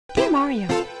Mario.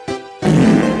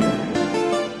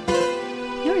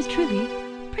 Yours truly,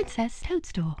 Princess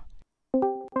Toadstool.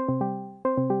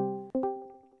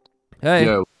 Hey.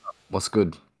 Yo, what's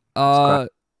good? You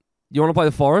want to play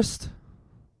the forest?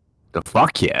 The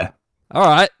fuck yeah. All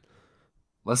right.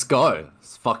 Let's go.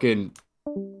 It's fucking.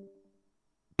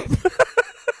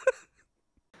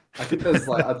 I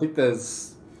think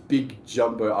there's big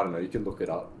jumbo. I don't know. You can look it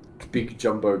up. Big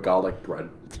jumbo garlic bread.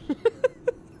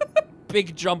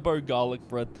 Big jumbo garlic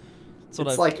bread.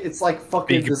 It's like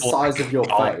fucking the size of your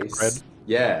face. Bread.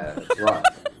 Yeah, that's right.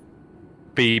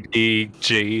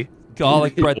 BBG.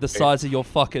 Garlic bread the size of your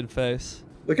fucking face.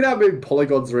 Look at how many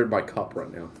polygons are in my cup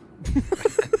right now.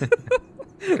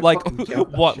 Like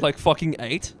what? Like fucking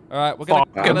 8? All right, we're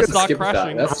gonna start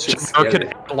crashing. That's just scary.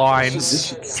 Lines. This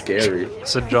shit's scary.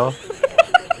 Sinjar.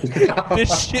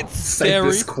 This shit's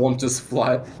scary. Save this Qantas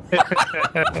flight.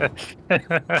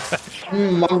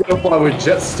 I'm gonna fly with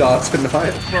Jetstar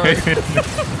tonight. Bro,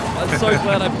 I'm so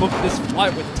glad I booked this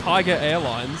flight with Tiger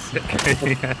Airlines.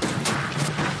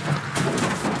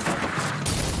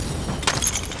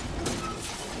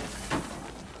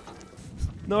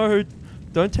 No,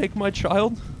 don't take my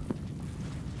child.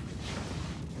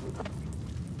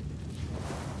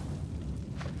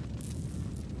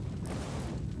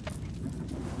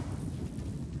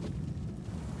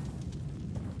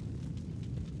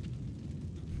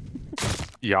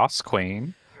 Yes,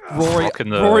 Queen. Rory,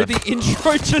 the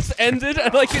intro just ended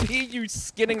and I can hear you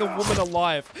skinning a woman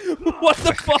alive. What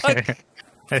the fuck?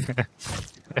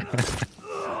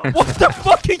 What the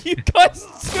fuck are you guys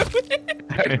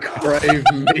doing? Crave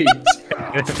meat.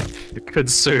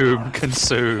 Consume.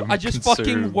 I just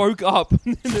fucking woke up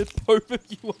and there's both of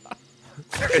you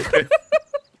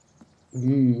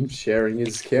are. Sharing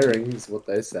is caring is what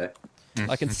they say.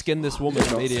 I can skin this woman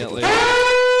immediately.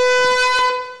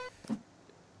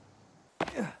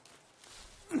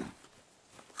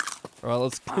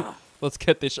 Alright, let's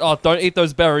get this. Oh, don't eat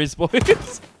those berries,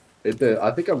 boys.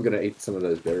 I think I'm gonna eat some of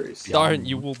those berries. Don't,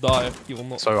 you will die. You will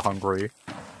not. So hungry.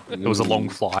 It was a long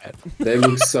flight. They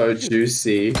look so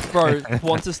juicy. Bro,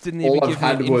 Qantas didn't even give me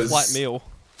an in-flight meal.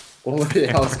 I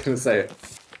was gonna say.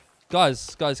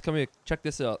 Guys, come here. Check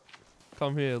this out.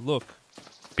 Come here, look.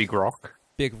 Big rock.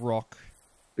 Big rock.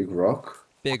 Big rock?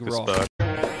 Big rock.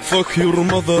 Fuck your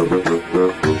mother.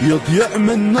 يضيع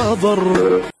من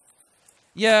نظر.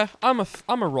 Yeah, I'm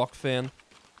a rock fan.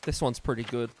 This one's pretty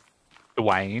good.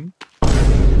 Dwayne.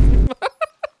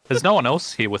 There's no one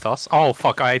else here with us. Oh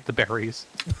fuck! I ate the berries.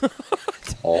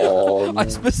 I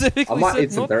specifically I might said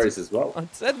eat some berries as well. I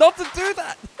said not to do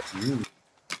that.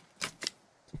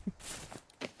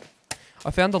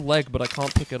 I found a leg, but I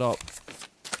can't pick it up.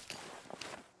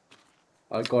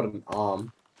 I got an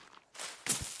arm.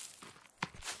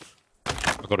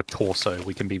 I got a torso.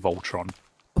 We can be Voltron.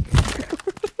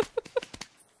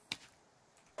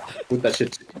 Put that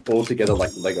shit all together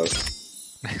like Lego.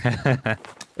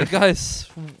 Hey guys,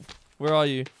 where are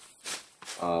you?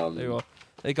 There you are.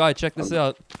 Hey guy, check this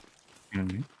out.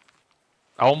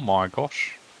 Oh my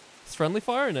gosh. It's friendly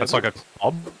fire in it. That's like a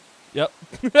club? Yep.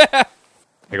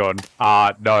 Hang on.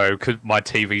 No, because my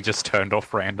TV just turned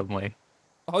off randomly.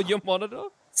 Oh, your monitor?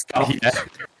 Yeah.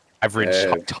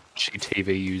 Average touchy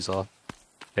TV user.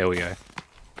 There we go.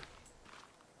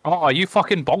 Oh, you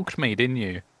fucking bonked me, didn't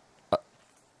you?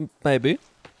 Maybe.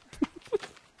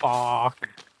 Fuck.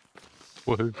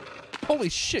 Woohoo. Holy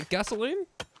shit, gasoline?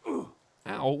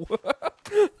 Ow.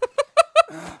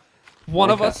 One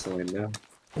of us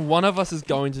is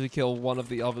going to kill one of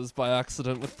the others by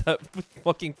accident with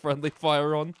fucking friendly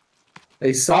fire on.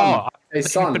 Hey son,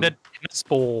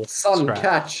 Ball son,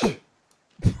 catch.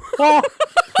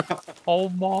 Oh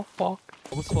my fuck.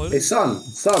 Hey son,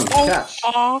 catch.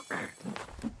 Fuck.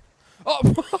 Oh,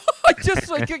 I just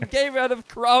fucking came out of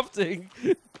crafting.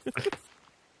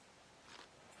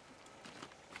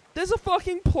 There's a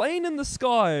fucking plane in the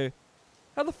sky.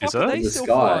 How the fuck are they still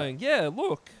flying? Yeah,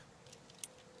 look.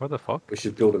 Where the fuck? We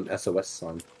should build an SOS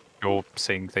sign. You're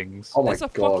seeing things. Oh my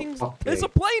god. There's a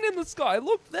plane in the sky.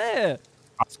 Look there.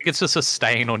 I think it's just a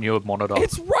stain on your monitor.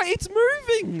 It's right. It's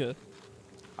moving.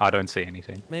 I don't see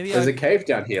anything. Maybe there's a cave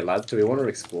down here, lads. Do we want to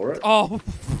explore it? Oh,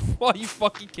 are you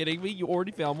fucking kidding me? You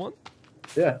already found one?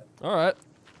 Yeah. Alright.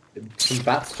 Some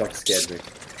bats jump scared me.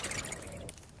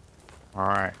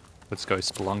 Alright. Let's go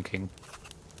spelunking.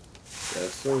 Yeah,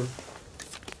 so...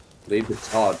 Lead the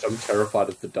charge. I'm terrified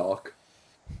of the dark.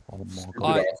 Oh my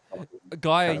god.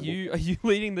 Guy, are you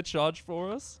leading the charge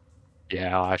for us?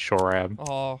 Yeah, I sure am.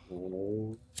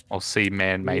 Oh. I'll see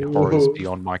man-made horrors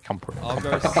beyond my comfort. I'll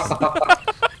go.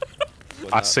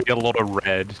 I see a lot of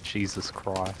red. Jesus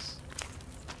Christ.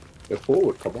 Go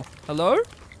forward, come on. Hello?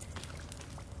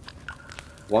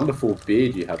 wonderful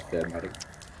beard you have there, madam.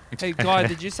 Hey, guy,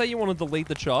 did you say you wanted to lead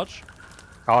the charge?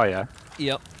 Oh yeah.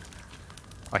 Yep.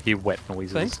 I hear wet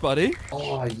noises. Thanks, buddy.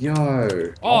 Oh,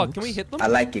 yo. Oh, can we hit them? I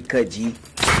like your cut, G.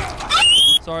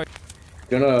 Sorry.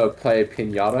 You wanna play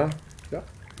pinata? Yeah.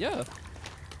 Yeah.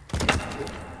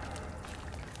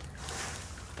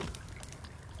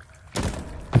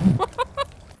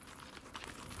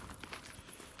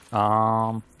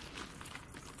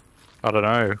 I don't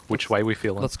know which way we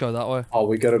feeling. Let's go that way. Oh,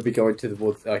 we gotta be going to the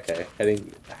woods. Okay,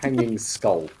 hanging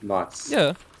skull. Nice.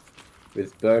 Yeah.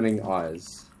 With burning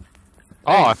eyes.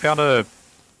 Oh, I found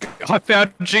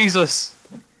Jesus.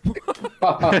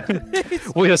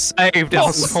 We are saved.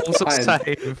 Our souls are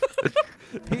saved.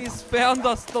 He's found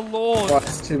us, the Lord.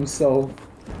 Christ himself.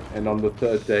 And on the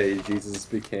third day, Jesus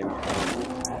became.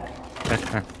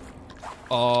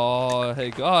 Oh,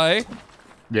 hey, guy.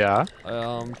 Yeah.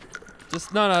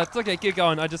 Just no, it's okay. Keep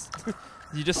going. You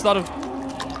just sort of,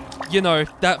 you know,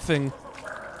 that thing.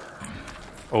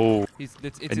 Oh.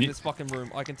 It's in this fucking room.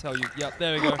 I can tell you. Yep,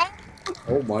 there we go.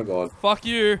 Oh my god. Fuck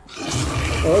you.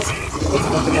 Oh, let's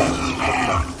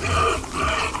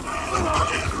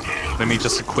Let me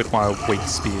just equip my weak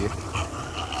spear.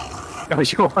 Oh,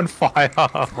 you're on fire,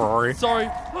 Rory. Sorry.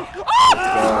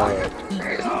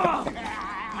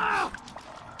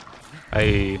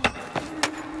 Hey.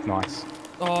 Nice.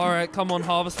 Alright, come on,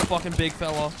 harvest the fucking big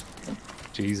fella.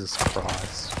 Jesus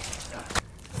Christ.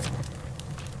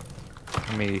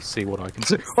 Let me see what I can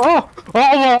see. Oh!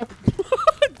 Oh!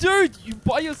 Dude, you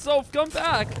by yourself, come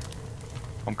back.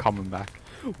 I'm coming back.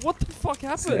 What the fuck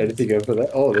happened? anything over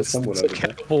there? Oh, there's someone over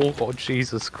there. Oh,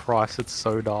 Jesus Christ, it's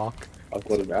so dark. I've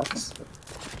got an axe.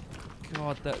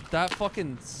 God, that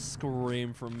fucking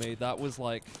scream from me, that was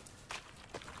like...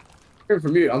 Scream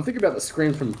from you. I'm thinking about the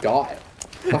scream from Guy.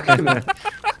 Fucking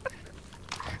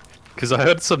Because I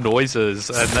heard some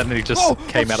noises, and then he just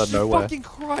came out of nowhere. Fucking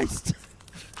Christ!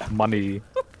 Money.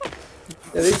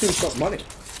 yeah, these things got money.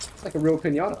 It's like a real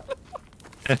pinata.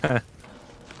 Oh,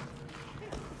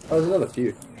 there's another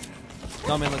few.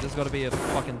 No, man, like, there's gotta be a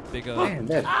fucking bigger... Man,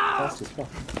 they're fast as fuck.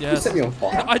 Yeah. You set me on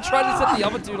fire. I tried to set the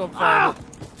other dude on fire.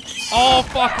 Oh,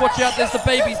 fuck, watch out, there's the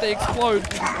babies, they explode.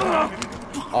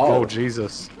 Oh,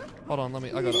 Jesus. Hold on, let me,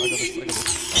 I got this.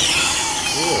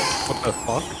 What the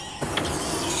fuck?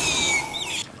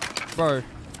 Bro.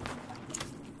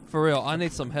 For real, I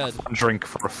need some head. Drink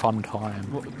for a fun time.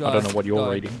 I Guys, don't know what you're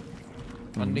guys. reading.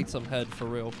 I need some head, for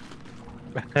real.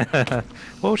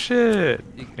 Oh shit!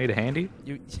 You need a handy?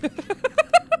 You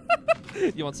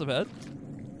You want some head?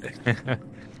 Oh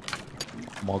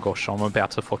my gosh, I'm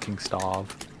about to fucking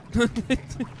starve. I'm You at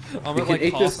can like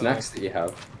eat the half snacks that you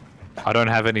have. I don't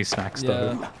have any snacks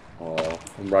though. Yeah. Oh,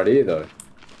 I'm right here though.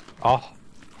 Oh.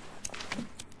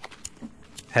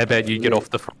 How about you get off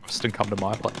the frost and come to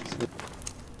my place?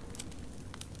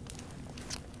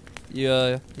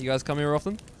 Yeah, you guys come here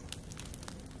often?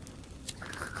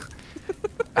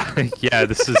 Yeah,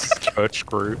 this is church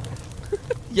group.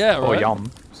 Yeah, Oh, right?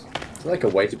 yum. It's like a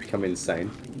way to become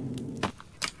insane.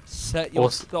 Set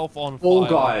yourself on fire. Fall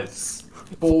guys.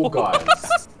 Fall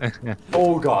guys.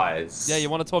 Fall guys. Yeah, you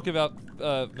want to talk about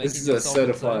making This is a yourself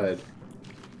certified.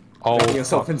 Oh, Making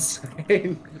yourself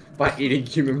insane by eating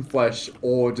human flesh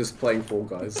or just playing Fall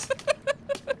Guys.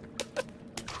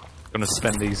 gonna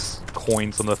spend these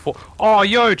coins on the Oh,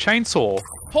 yo, chainsaw!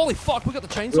 Holy fuck, we got the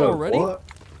chainsaw already? What?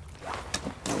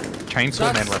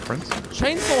 Chainsaw Man reference.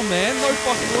 Chainsaw Man? No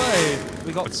fucking way.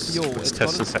 We got fuel. Let's It's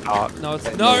test not this out. No,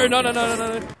 it's no.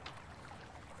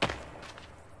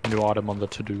 New item on the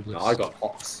to-do list. No, I got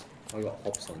hops. I got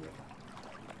hops on there.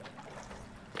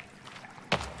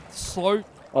 Slow.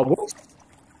 Oh, whoops.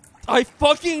 I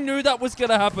fucking knew that was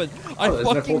gonna happen. Oh, there's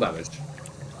no fall damage.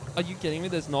 Are you kidding me?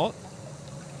 There's not.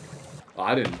 Oh,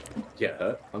 I didn't get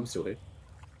hurt. I'm still here.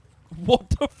 What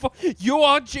the fuck? You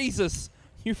are Jesus.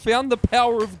 You found the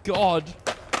power of God.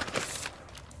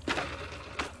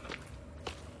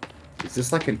 Is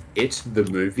this like an It the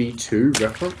Movie 2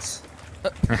 reference?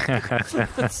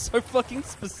 That's so fucking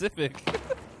specific.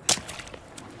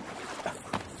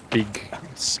 Big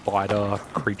spider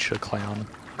creature clown.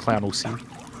 Clown will see.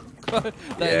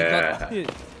 Yeah. Do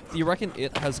you reckon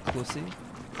it has Clussy?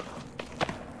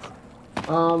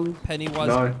 Pennywise.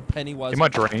 No. Pennywise. In my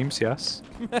dreams, yes.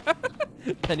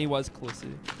 Pennywise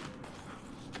Clussy.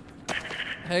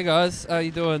 Hey guys, how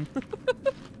you doing?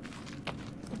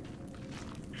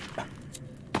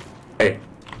 Hey.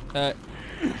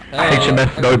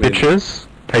 HMF no bitches.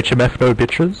 HMF no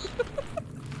bitches.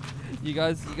 You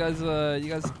guys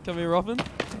come here often?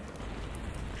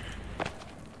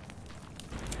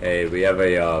 Hey, we have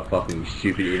a fucking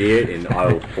stupid idiot in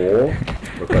aisle 4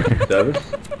 requesting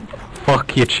service.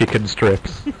 Fuck your chicken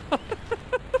strips.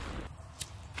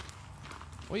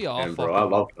 We are And bro, I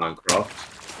love Minecraft.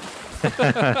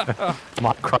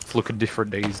 Minecraft's looking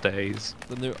different these days.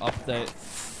 the new update.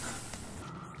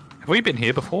 Have we been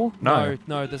here before? No,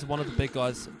 there's one of the big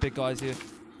guys here.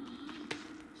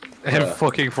 And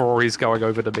fucking Ferrari's going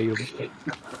over to meet him.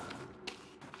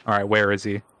 Alright, where is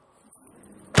he?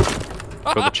 For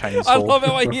the chainsaw. I love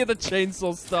how I hear the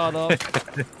chainsaw start up.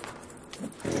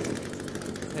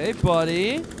 Hey,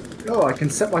 buddy. Yo, I can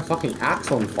set my fucking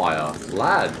axe on fire.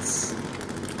 Lads.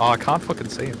 Oh, I can't fucking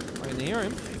see him. I can hear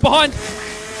him. Behind!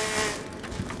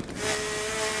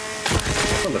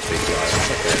 That's not a big guy. That's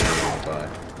like a normal guy.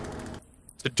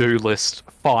 To-do list,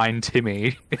 find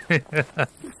Timmy.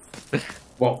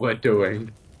 What we're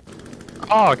doing.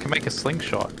 Oh, I can make a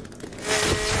slingshot.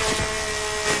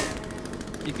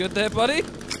 You good there, buddy?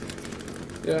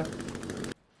 Yeah.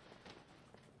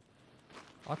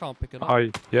 I can't pick it up.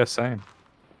 Oh, yeah, same.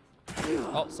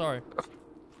 Oh, sorry.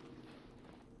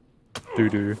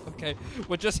 Doo-doo. Okay,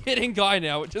 we're just hitting guy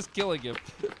now. We're just killing him.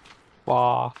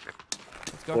 Fuck.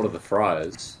 Let's go. What are the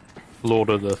fries? Lord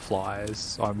of the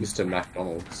Flies. I'm Mr.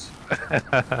 McDonald's.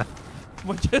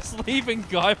 We're just leaving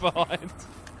guy behind.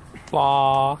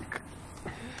 Fuck.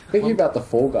 Thinking about the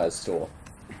Fall Guys store.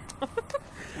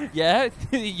 Yeah,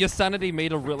 your sanity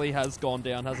meter really has gone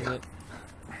down, hasn't it?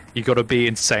 You gotta be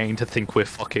insane to think we're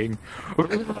fucking.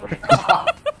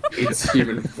 It's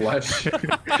human flesh.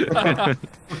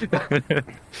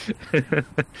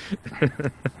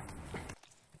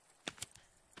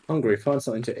 Hungry, find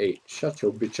something to eat. Shut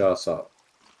your bitch ass up.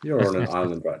 You're on an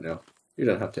island right now. You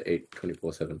don't have to eat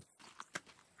 24/7.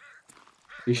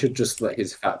 You should just let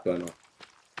his fat burn off.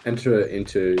 Enter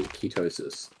into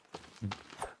ketosis.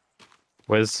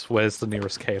 Where's the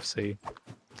nearest KFC?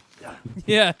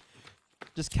 Yeah.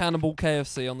 Just cannibal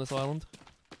KFC on this island.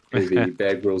 Maybe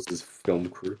Bear Grylls' film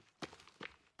crew.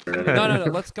 No.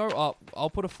 Let's go up. I'll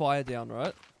put a fire down,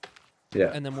 right?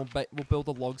 Yeah. And then we'll build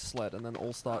a log sled, and then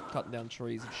all start cutting down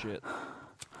trees and shit.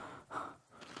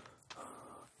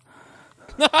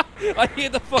 I hear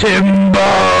the fucking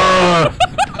Timber!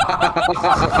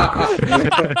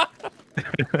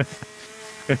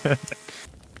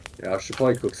 Yeah, I should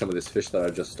probably cook some of this fish that I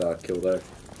just killed there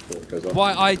before it goes off.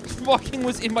 Why I fucking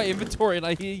was in my inventory, and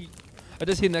I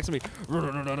just hear next to me.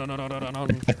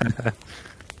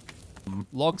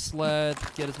 Log sled,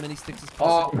 get as many sticks as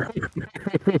possible.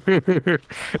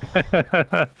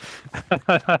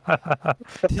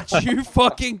 Did you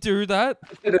fucking do that?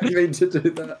 I didn't mean to do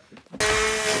that.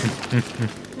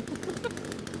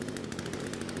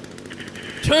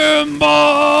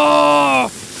 Timber!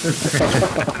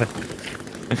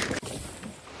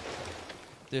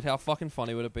 Dude, how fucking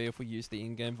funny would it be if we used the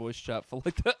in-game voice chat for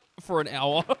like that for an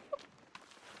hour?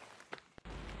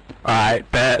 Alright,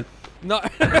 bet. No.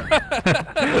 Well,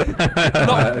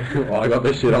 I got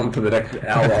this shit on for the next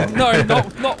hour. No,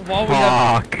 not while we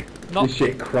have. Fuck. Not. This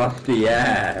shit crusty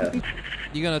ass.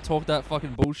 You gonna talk that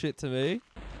fucking bullshit to me?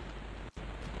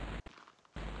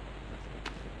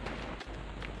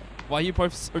 Why are you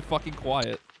both so fucking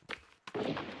quiet?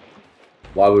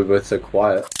 Why were we both so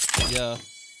quiet? Yeah.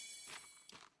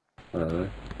 I don't know.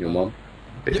 Your mom?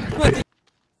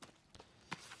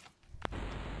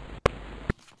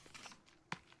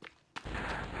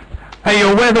 Hey,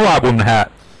 yo, wear the white woman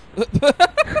hat.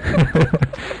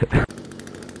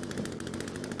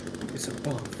 It's a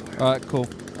bonfire. Alright, cool.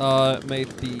 Made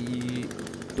the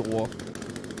door.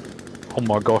 Oh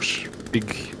my gosh,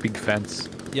 big fence.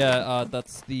 Yeah,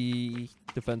 that's the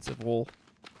defensive wall.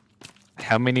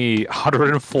 How many?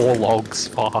 104 logs.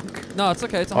 Fuck. No, it's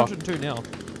okay. It's 102 now.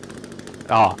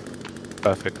 Ah,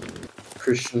 perfect.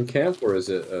 Christian camp, or is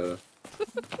it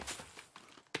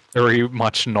Very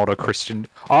much not a Christian.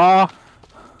 Ah,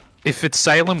 if it's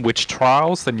Salem witch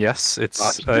trials, then yes,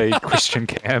 it's a Christian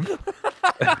camp.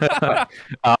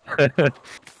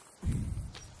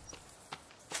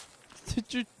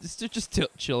 Is it just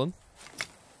chilling?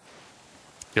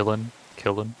 Killing.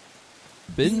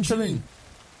 Bin chilling.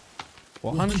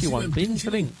 我很喜欢冰淇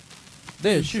淋。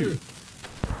烈士。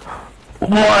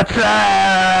 What's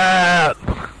up?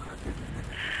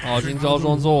 今朝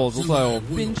装作都在有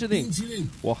冰淇淋，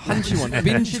我很喜欢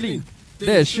冰淇淋。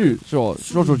烈士做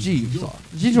基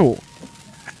础。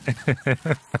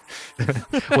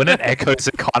 When it echoes,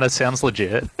 it kind of sounds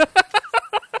legit.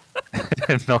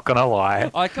 I'm not gonna lie.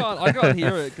 I can't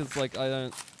hear it because like I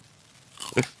don't.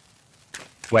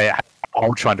 Wait,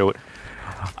 I'll try and do it.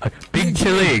 冰淇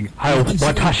淋还有私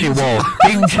は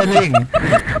冰淇淋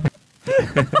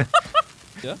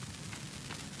Yeah.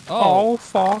 Oh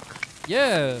fuck.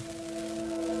 Yeah.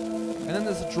 And then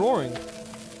there's a drawing.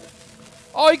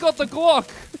 Oh, he got the Glock!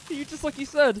 You just like you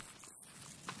said.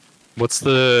 What's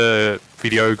the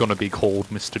video gonna be called,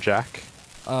 Mr. Jack?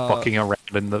 Uh, Fucking around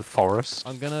in the forest.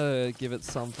 I'm gonna give it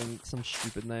some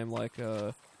stupid name like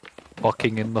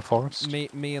Fucking in the forest.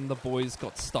 me and the boys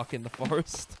got stuck in the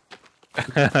forest.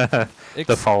 The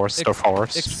forest.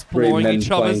 Three Exploring men each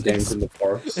playing other's games in the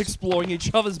forest. exploring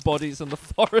each other's bodies in the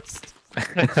forest.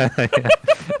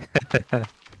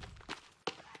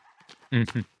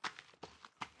 Mhm.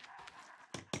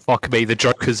 Fuck me, the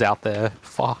Joker's out there.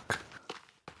 Fuck.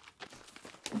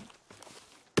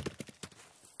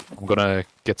 I'm gonna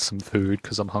get some food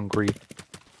because I'm hungry.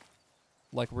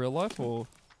 Like real life or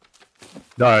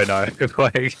No,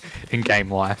 like in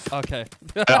game life. okay.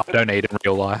 I don't eat in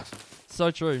real life. So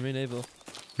true, me neither.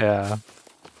 Yeah.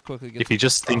 Quickly get If you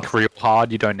just think real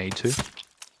hard, you don't need to.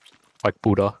 Like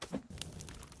Buddha.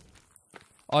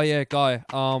 Oh yeah, guy.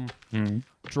 Mm.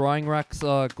 Drying racks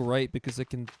are great because it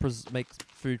can make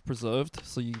food preserved,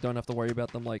 so you don't have to worry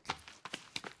about them like,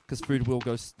 because food will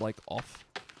go like off.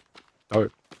 Oh,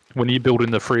 when are you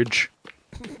building the fridge?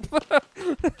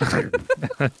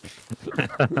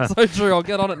 So true. I'll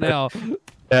get on it now.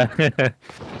 Yeah.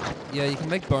 Yeah, you can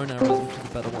make bone arrows, which are the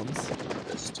better ones.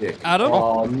 Stick. Adam?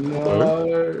 Oh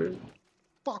no!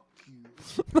 Fuck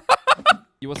you.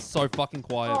 You are so fucking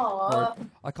quiet, bro.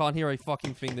 I can't hear a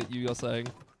fucking thing that you are saying.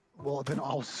 Well, then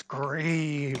I'll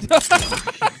scream.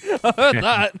 I heard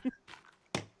that.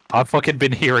 I've fucking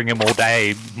been hearing him all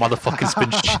day. Motherfucker's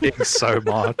been shitting so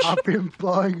much. I've been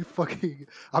blowing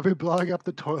up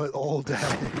the toilet all day.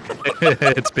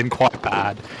 It's been quite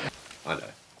bad. I know.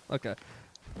 Okay.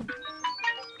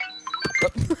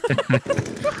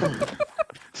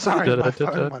 Sorry, my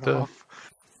phone went off.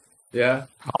 Yeah.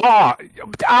 Oh!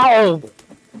 Ow!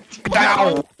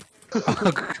 Ow!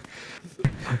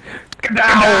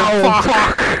 Ow!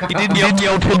 Fuck! You didn't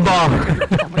yell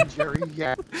timber! Tom and Jerry,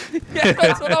 yeah. Yeah,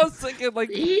 that's what I was thinking. Like,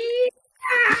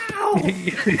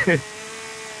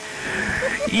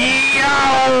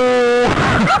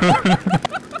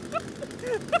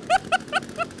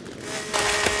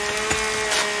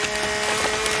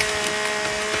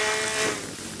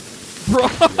 bro,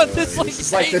 there's like, This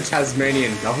is like the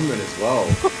Tasmanian government as well.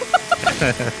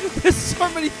 there's so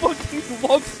many fucking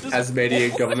logs. Just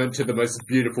Tasmanian government to the most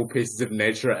beautiful pieces of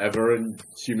nature ever in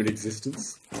human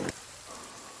existence.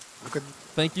 Look at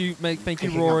Thank you, mate. Thank you,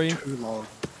 picking up Rory. too long.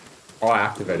 Oh, I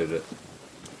activated it.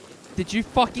 Did you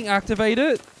fucking activate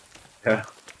it? Yeah.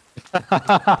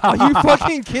 Are you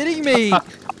fucking kidding me?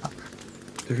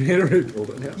 Do we need to rebuild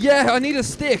it now? Yeah, I need a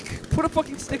stick. Put a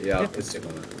fucking stick. Yeah, let's stick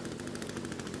on it.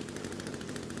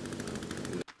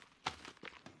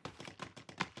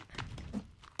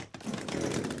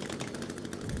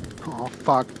 Oh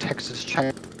fuck, Texas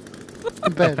chain.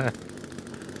 Ben.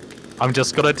 I'm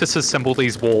just gonna disassemble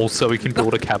these walls so we can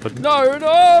build a cabin. No,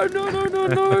 no, no, no, no,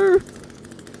 no.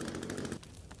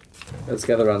 Let's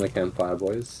gather around the campfire,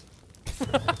 boys. He's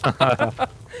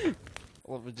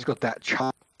got that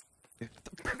charm.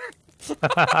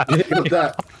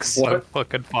 that. So What?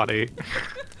 fucking funny.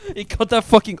 He got that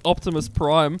fucking Optimus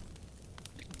Prime.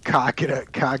 Can't get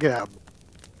out.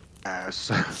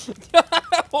 Ass.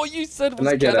 All you said was, Can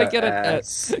I get can I a get an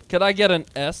S? S? Can I get an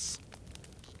S?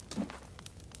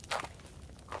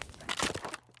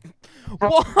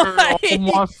 Why? Oh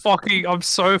my fucking, I'm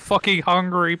so fucking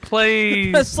hungry,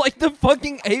 please. That's like the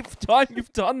fucking 8th time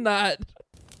you've done that.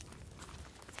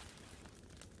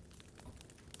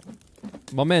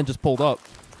 My man just pulled up.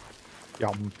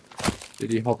 Yum.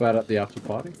 Did he hop out at the after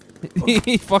party?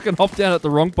 He fucking hopped down at the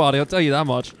wrong party, I'll tell you that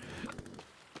much.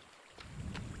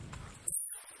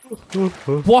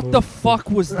 What the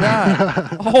fuck was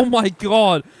that? Oh my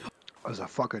god. That was a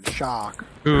fucking shark.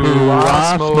 Ooh,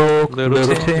 I smoke,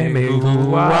 little Timmy.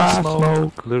 Ooh, I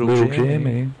smoke, little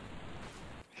Jimmy.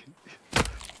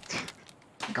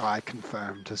 Guy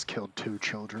confirmed has killed 2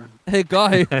 children. Hey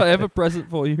guy, I have a present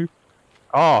for you.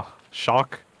 Oh,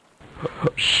 shock.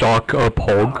 Shark a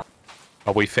pog.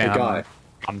 Oh, we Hey, found guy.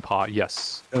 one part,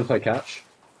 yes. You wanna play catch?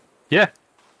 Yeah.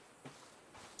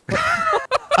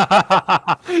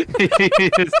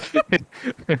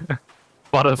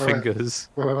 Butterfingers.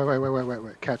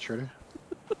 Wait. Catch, ready?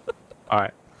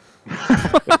 Alright.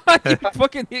 You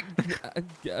fucking hit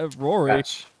Rory.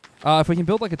 Catch. If we can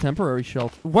build like a temporary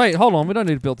shelf. Wait, hold on, we don't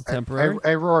need to build a temporary.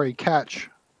 Hey, Rory, catch.